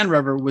 1 Land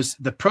Rover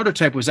the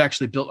prototype was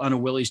actually built on a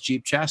Willys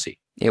Jeep chassis.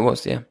 It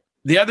was, yeah.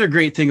 The other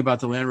great thing about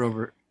the Land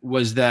Rover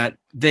was that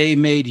they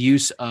made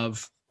use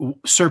of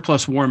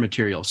surplus war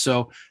material.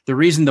 So the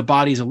reason the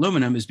body's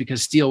aluminum is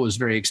because steel was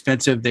very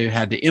expensive. They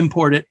had to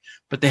import it,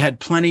 but they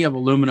had plenty of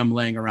aluminum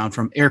laying around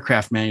from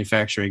aircraft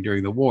manufacturing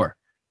during the war.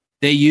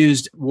 They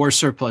used war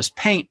surplus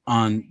paint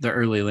on the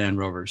early Land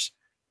Rovers.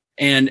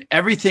 And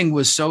everything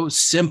was so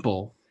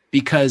simple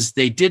because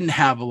they didn't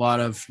have a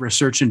lot of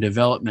research and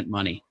development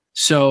money.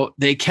 So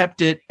they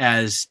kept it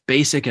as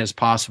basic as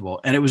possible.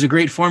 And it was a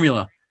great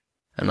formula.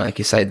 And like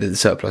you say, the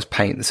surplus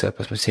paint, the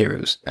surplus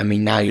materials. I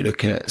mean, now you're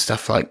looking at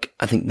stuff like,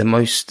 I think the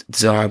most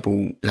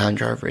desirable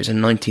Land Rover is a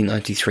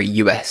 1993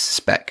 US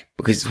spec,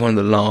 because it's one of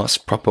the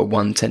last proper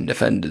 110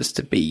 Defenders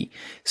to be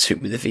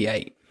suited with a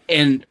V8.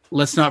 And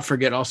let's not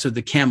forget also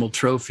the Camel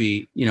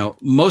Trophy. You know,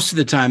 most of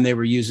the time they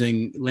were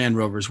using Land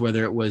Rovers,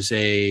 whether it was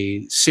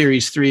a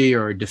Series 3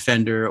 or a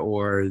Defender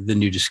or the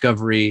new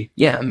Discovery.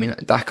 Yeah, I mean,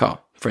 Dakar,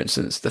 for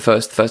instance, the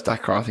first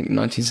Dakar, I think in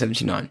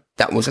 1979,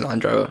 that was a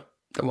Land Rover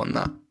that won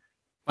that.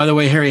 By the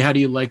way, Harry, how do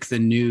you like the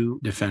new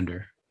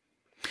Defender?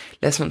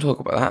 Let's not talk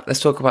about that.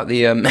 Let's talk about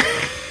the...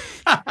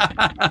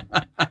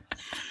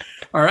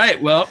 All right,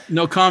 well,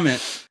 no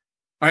comment.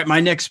 All right, my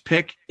next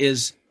pick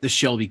is the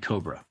Shelby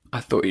Cobra.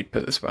 I thought you'd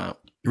put this one out.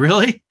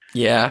 Really?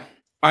 Yeah.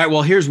 All right,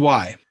 well, here's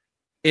why.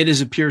 It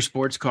is a pure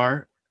sports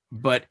car,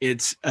 but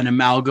it's an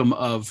amalgam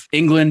of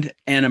England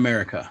and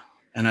America,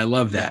 and I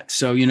love that.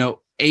 So, you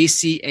know,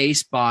 AC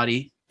Ace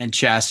body and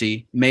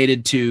chassis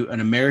mated to an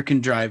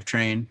American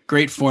drivetrain,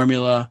 great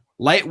formula,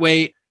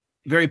 lightweight,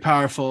 very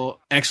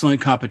powerful, excellent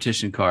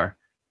competition car.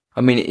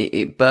 I mean,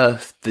 it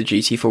birthed the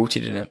GT40,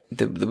 didn't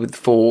it? With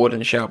Ford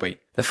and Shelby.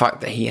 The fact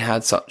that he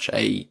had such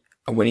a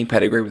winning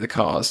pedigree with the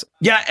cars.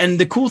 Yeah, and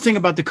the cool thing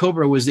about the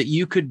Cobra was that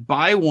you could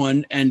buy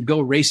one and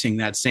go racing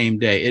that same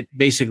day. It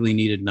basically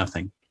needed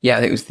nothing. Yeah, I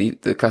think it was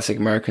the classic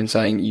American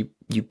saying,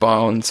 you buy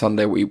on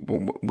Sunday, we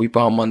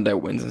buy on Monday,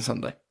 wins on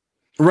Sunday.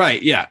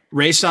 Right, yeah.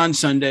 Race on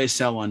Sunday,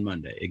 sell on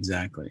Monday.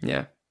 Exactly.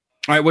 Yeah.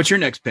 All right, what's your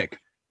next pick?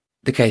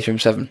 The Caterham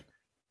 7.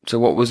 So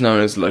what was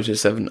known as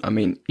Lotus 7, I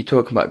mean, you're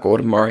talking about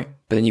Gordon Murray,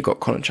 but then you've got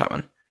Colin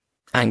Chapman.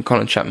 And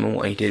Colin Chapman,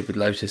 what he did with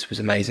Lotus was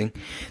amazing.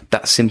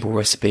 That simple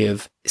recipe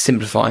of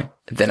simplify,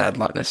 then add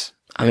lightness.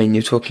 I mean,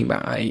 you're talking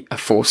about a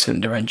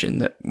 4-cylinder engine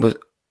that was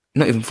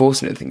not even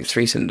 4-cylinder, I think it's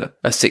 3-cylinder,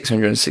 a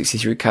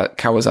 663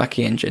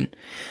 Kawasaki engine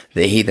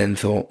that he then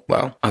thought,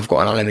 well, I've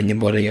got an aluminium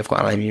body, I've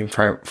got aluminium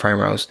frame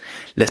rails,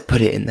 let's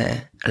put it in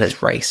there and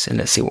let's race and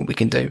let's see what we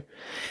can do.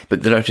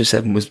 But the Lotus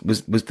 7 was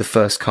the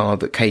first car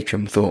that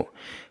Caterham thought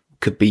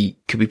could be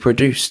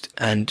produced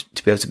and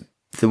to be able to,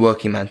 for the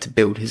working man to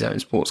build his own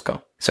sports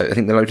car. So I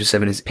think the Lotus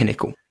 7 is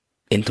pinnacle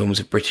in terms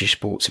of British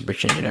sports and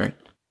British engineering.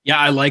 Yeah,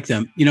 I like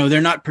them. You know,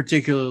 they're not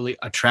particularly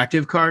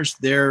attractive cars.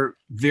 They're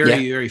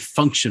very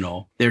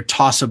functional. They're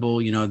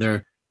tossable. You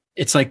know,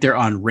 it's like they're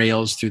on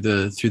rails through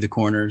the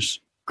corners.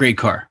 Great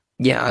car.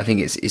 Yeah, I think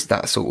it's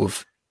that sort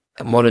of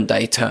modern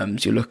day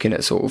terms. You're looking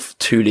at sort of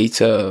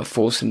 2-litre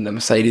 4-cylinder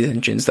Mercedes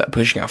engines that are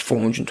pushing out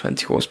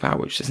 420 horsepower,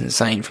 which is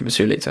insane from a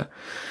 2-litre.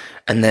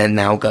 And they're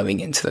now going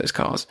into those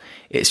cars.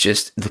 It's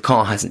just the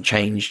car hasn't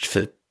changed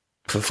for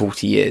for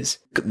 40 years.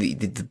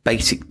 The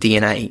basic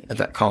DNA of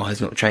that car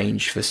has not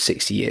changed for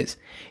 60 years.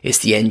 It's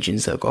the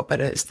engines that have got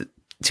better. So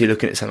you're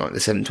looking at something like the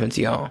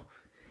 720R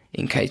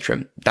in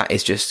Caterham. That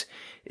is just,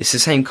 it's the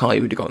same car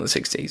you would have got in the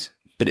 60s,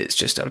 but it's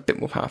just a bit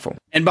more powerful.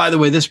 And by the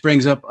way, this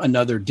brings up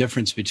another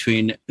difference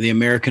between the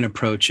American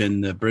approach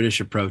and the British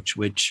approach,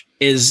 which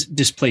is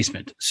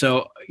displacement.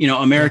 So,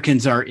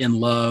 Americans are in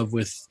love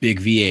with big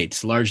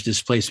V8s, large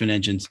displacement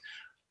engines,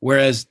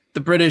 whereas the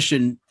British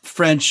and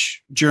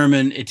French,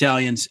 German,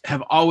 Italians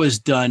have always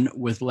done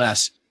with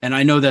less. And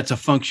I know that's a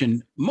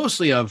function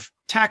mostly of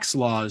tax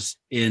laws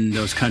in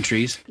those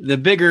countries. The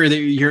bigger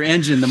your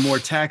engine, the more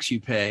tax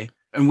you pay.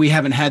 And we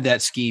haven't had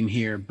that scheme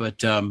here,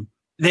 but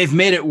they've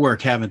made it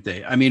work, haven't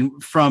they? I mean,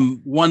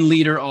 from 1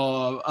 liter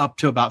all up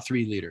to about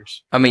 3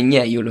 liters. I mean,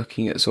 yeah, you're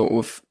looking at sort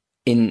of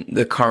in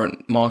the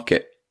current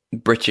market,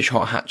 British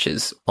hot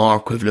hatches, our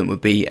equivalent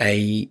would be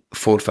a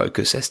Ford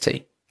Focus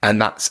ST.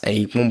 And that's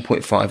a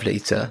 1.5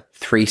 litre,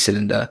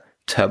 3-cylinder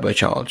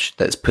turbocharged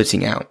that's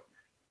putting out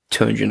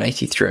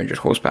 280, 300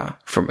 horsepower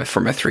from a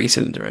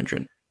 3-cylinder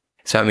engine.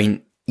 So, I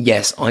mean,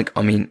 yes,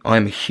 I'm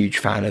a huge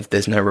fan of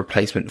there's no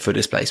replacement for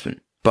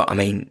displacement. But, I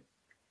mean,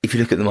 if you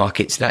look at the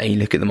market today, you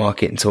look at the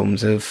market in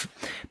terms of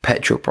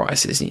petrol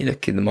prices, and you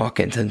look at the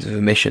market in terms of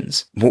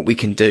emissions, what we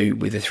can do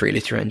with a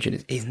 3-litre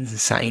engine is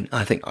insane.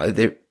 I think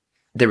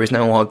there is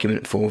no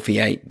argument for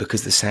V8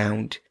 because the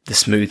sound, the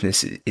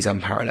smoothness is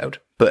unparalleled.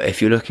 But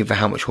if you're looking for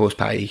how much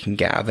horsepower you can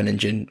get out of an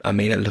engine, I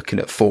mean, looking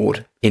at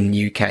Ford in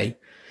the UK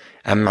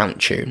and Mount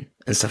Tune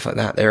and stuff like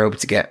that, they're able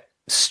to get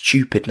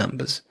stupid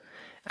numbers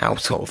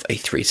out of a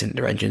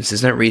 3-cylinder engine. So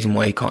there's no reason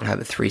why you can't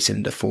have a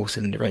 3-cylinder,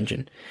 4-cylinder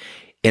engine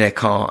in a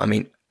car. I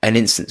mean, an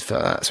instance for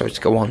that, sorry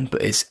to go on,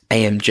 but it's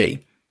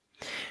AMG.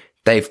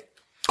 They've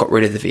got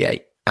rid of the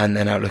V8 and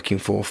they're now looking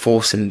for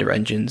 4-cylinder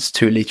engines,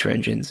 2-litre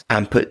engines,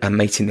 and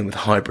mating them with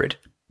hybrid,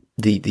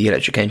 the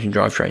electric engine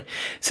drivetrain.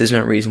 So there's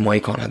no reason why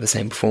you can't have the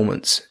same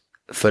performance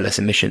for less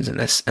emissions and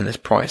less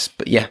price.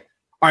 But yeah.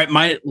 All right,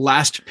 my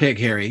last pick,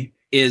 Harry,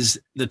 is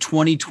the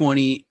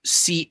 2020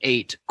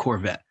 C8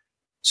 Corvette.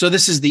 So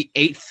this is the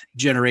 8th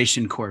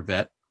generation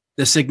Corvette.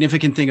 The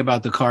significant thing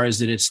about the car is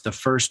that it's the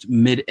first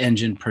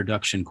mid-engine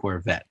production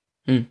Corvette.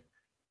 In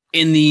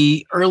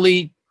the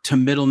early to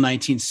middle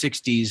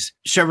 1960s,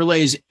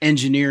 Chevrolet's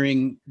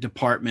engineering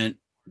department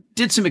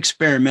did some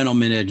experimental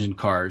mid-engine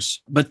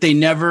cars, but they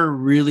never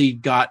really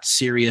got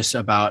serious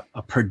about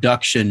a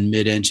production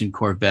mid-engine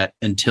Corvette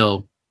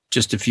until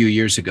just a few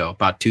years ago,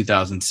 about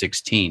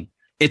 2016.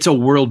 It's a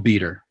world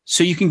beater.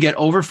 So you can get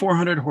over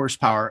 400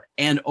 horsepower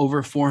and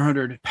over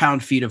 400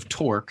 pound-feet of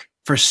torque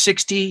for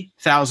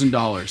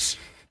 $60,000.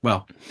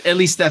 Well, at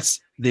least that's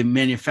the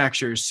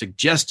manufacturer's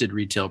suggested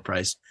retail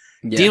price.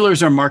 Yeah.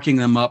 Dealers are marking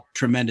them up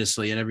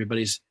tremendously, and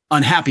everybody's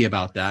unhappy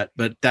about that,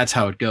 but that's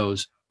how it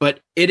goes.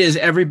 But it is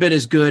every bit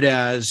as good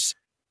as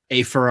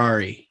a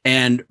Ferrari,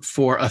 and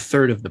for a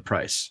third of the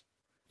price.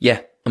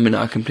 Yeah, I mean,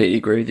 I completely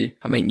agree with you.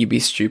 I mean, you'd be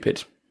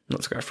stupid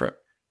not to go for it.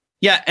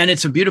 Yeah, and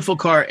it's a beautiful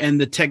car, and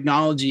the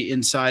technology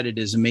inside it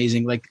is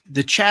amazing. Like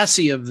the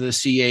chassis of the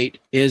C8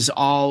 is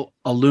all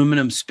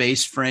aluminum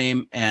space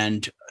frame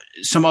and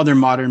some other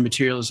modern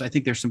materials. I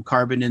think there's some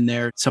carbon in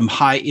there, some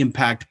high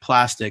impact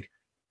plastic.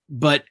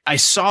 But I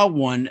saw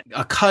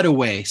a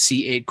cutaway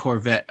C8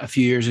 Corvette a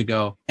few years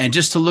ago, and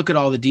just to look at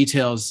all the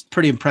details,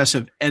 pretty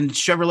impressive. And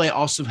Chevrolet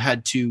also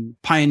had to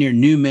pioneer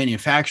new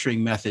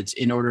manufacturing methods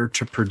in order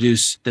to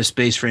produce the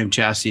space frame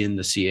chassis in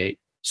the C8.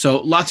 So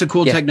lots of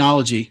cool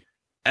technology.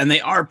 And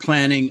they are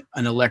planning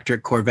an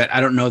electric Corvette.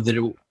 I don't know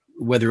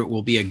whether it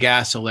will be a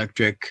gas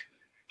electric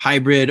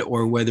hybrid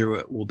or whether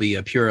it will be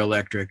a pure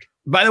electric.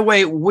 By the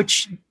way,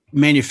 which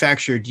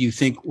manufacturer do you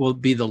think will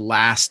be the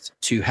last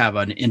to have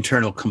an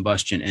internal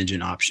combustion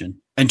engine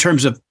option in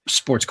terms of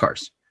sports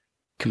cars?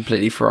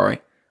 Completely Ferrari.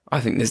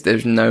 I think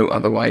there's no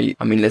other way.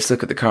 I mean, let's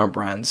look at the current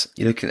brands.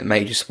 You're looking at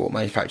major sport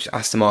manufacturers.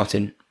 Aston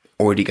Martin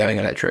already going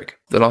electric.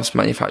 The last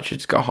manufacturer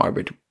to go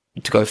hybrid,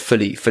 to go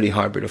fully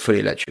hybrid or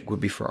fully electric would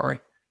be Ferrari.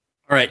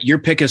 All right, your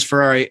pick is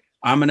Ferrari.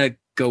 I'm going to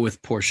go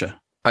with Porsche.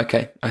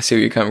 Okay, I see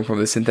where you're coming from,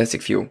 the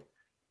synthetic fuel.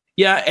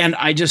 Yeah, and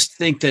I just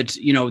think that,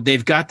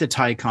 they've got the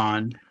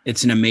Taycan.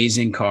 It's an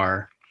amazing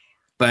car.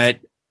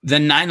 But the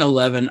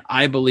 911,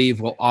 I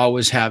believe, will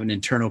always have an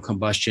internal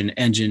combustion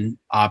engine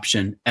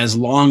option as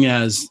long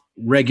as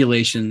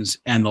regulations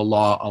and the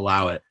law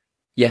allow it.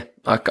 Yeah,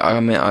 I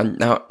mean, I'm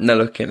now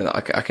looking at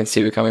that, I can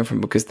see where you're coming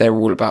from because they're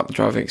all about the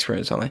driving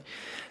experience, aren't they?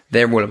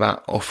 They're all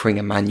about offering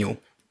a manual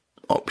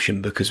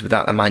option because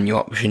without the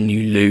manual option,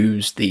 you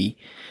lose the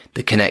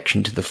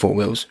connection to the four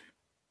wheels.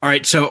 All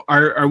right, so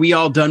are we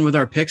all done with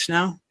our picks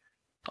now?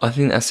 I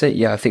think that's it.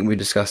 Yeah, I think we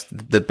discussed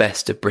the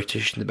best of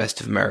British and the best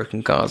of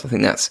American cars. I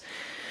think that's,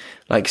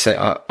 like you say,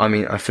 I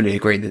mean, I fully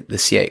agree that the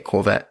C8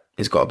 Corvette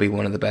has got to be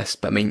one of the best.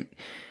 But I mean,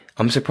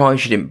 I'm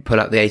surprised you didn't pull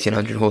out the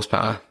 1800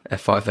 horsepower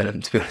F5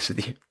 Venom, to be honest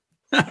with you.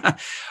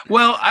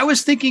 Well, I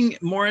was thinking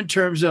more in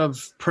terms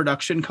of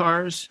production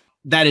cars.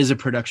 That is a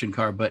production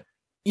car, but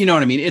you know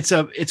what I mean?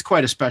 It's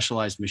quite a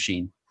specialized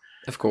machine.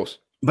 Of course.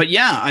 But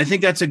yeah, I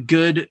think that's a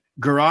good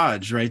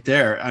garage right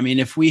there. I mean,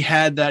 if we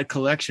had that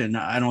collection,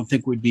 I don't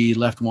think we'd be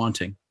left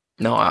wanting.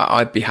 No,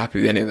 I'd be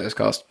happy with any of those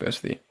cars, to be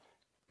honest with you.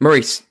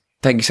 Maurice,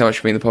 thank you so much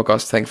for being on the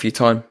podcast. Thank you for your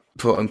time,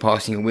 for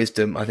imparting your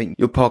wisdom. I think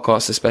your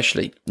podcast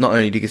especially, not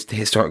only gives the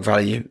historic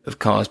value of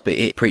cars, but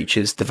it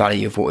preaches the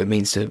value of what it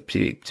means to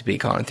be a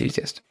car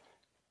enthusiast.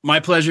 My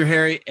pleasure,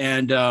 Harry.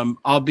 And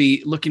I'll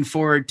be looking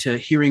forward to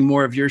hearing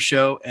more of your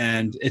show.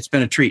 And it's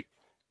been a treat.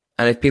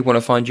 And if people want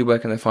to find you, where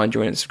can they find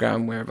you on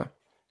Instagram, wherever?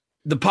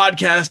 The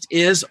podcast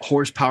is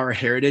Horsepower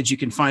Heritage. You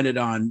can find it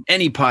on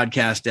any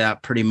podcast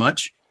app pretty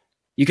much.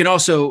 You can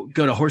also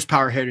go to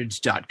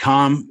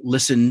horsepowerheritage.com,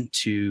 listen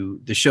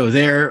to the show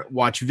there,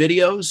 watch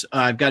videos.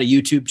 I've got a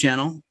YouTube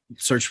channel,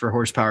 search for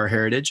Horsepower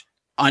Heritage.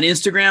 On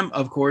Instagram,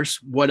 of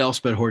course, what else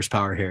but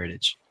Horsepower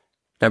Heritage?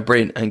 Now,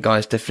 brilliant. And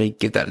guys, definitely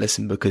give that a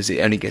listen because it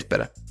only gets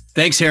better.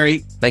 Thanks, Harry.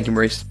 Thank you,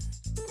 Maurice.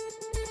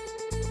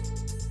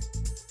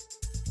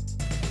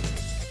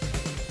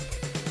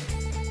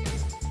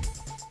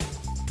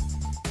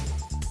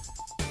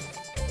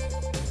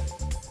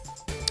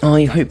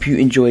 I hope you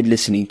enjoyed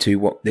listening to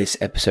what this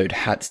episode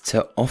had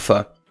to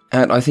offer,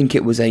 and I think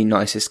it was a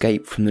nice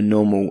escape from the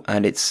normal,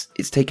 and it's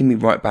taken me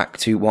right back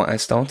to why I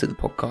started the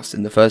podcast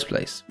in the first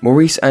place.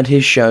 Maurice and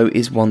his show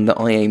is one that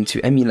I aim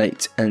to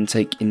emulate and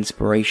take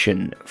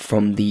inspiration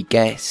from the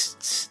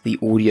guests, the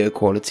audio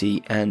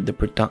quality and the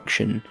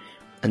production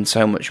and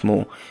so much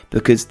more,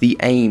 because the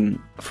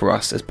aim for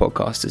us as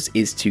podcasters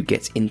is to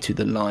get into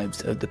the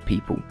lives of the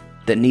people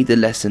that need the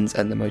lessons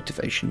and the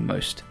motivation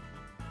most.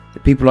 The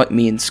people like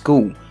me in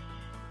school,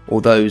 or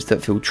those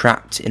that feel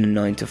trapped in a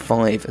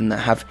 9-to-5 and that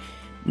have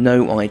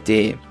no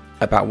idea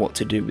about what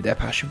to do with their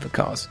passion for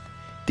cars.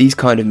 These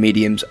kind of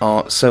mediums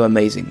are so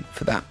amazing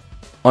for that.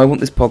 I want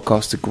this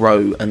podcast to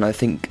grow, and I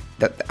think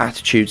that the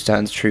attitude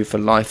stands true for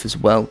life as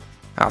well,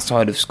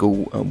 outside of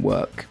school and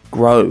work.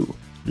 Grow,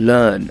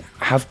 learn,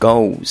 have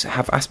goals,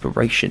 have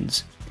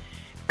aspirations.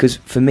 Because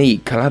for me,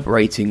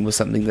 collaborating was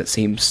something that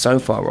seemed so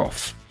far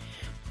off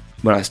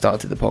when I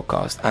started the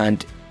podcast,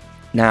 and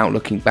now,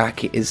 looking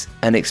back, it is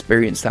an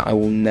experience that I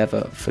will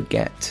never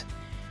forget.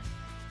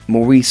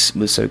 Maurice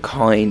was so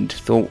kind,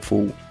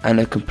 thoughtful, and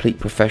a complete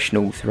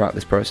professional throughout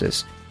this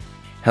process,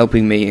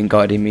 helping me and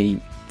guiding me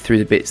through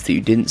the bits that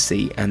you didn't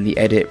see, and the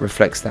edit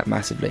reflects that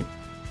massively.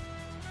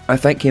 I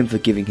thank him for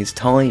giving his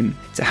time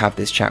to have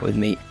this chat with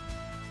me.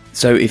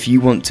 So if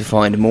you want to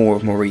find more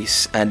of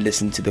Maurice and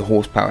listen to the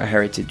Horsepower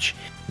Heritage,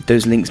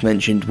 those links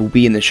mentioned will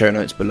be in the show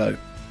notes below.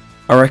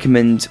 I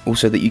recommend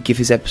also that you give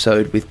his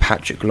episode with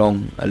Patrick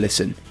Long a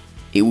listen.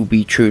 It will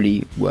be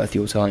truly worth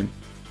your time.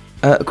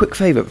 A quick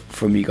favour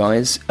from you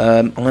guys.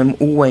 I'm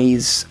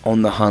always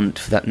on the hunt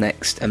for that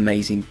next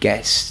amazing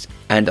guest,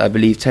 and I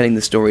believe telling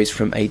the stories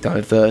from a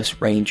diverse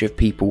range of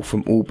people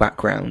from all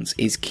backgrounds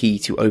is key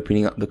to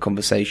opening up the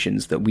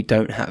conversations that we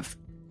don't have.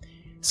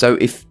 So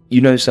if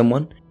you know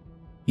someone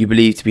you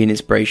believe to be an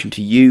inspiration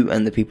to you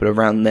and the people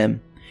around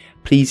them,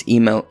 please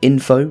email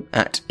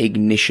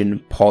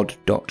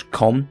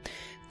info@ignitionpod.com.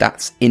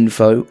 That's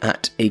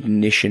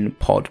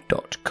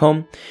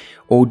info@ignitionpod.com,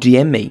 or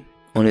DM me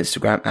on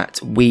Instagram at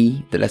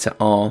the letter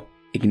R,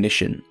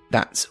 ignition.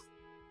 That's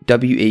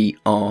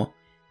WER,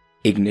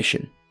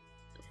 ignition.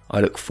 I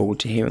look forward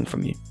to hearing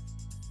from you.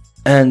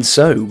 And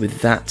so,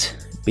 with that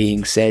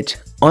being said,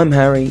 I'm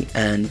Harry,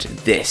 and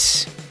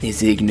this is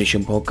the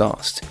Ignition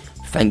Podcast.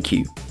 Thank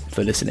you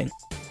for listening.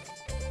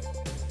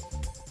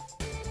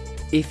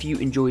 If you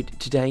enjoyed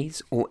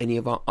today's or any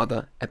of our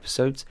other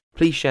episodes,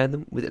 please share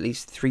them with at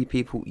least 3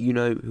 people you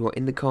know who are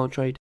in the car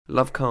trade,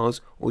 love cars,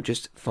 or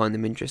just find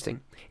them interesting.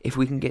 If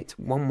we can get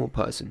one more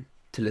person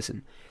to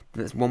listen,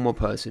 then that's one more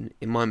person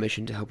in my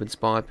mission to help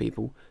inspire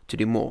people to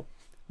do more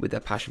with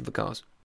their passion for cars.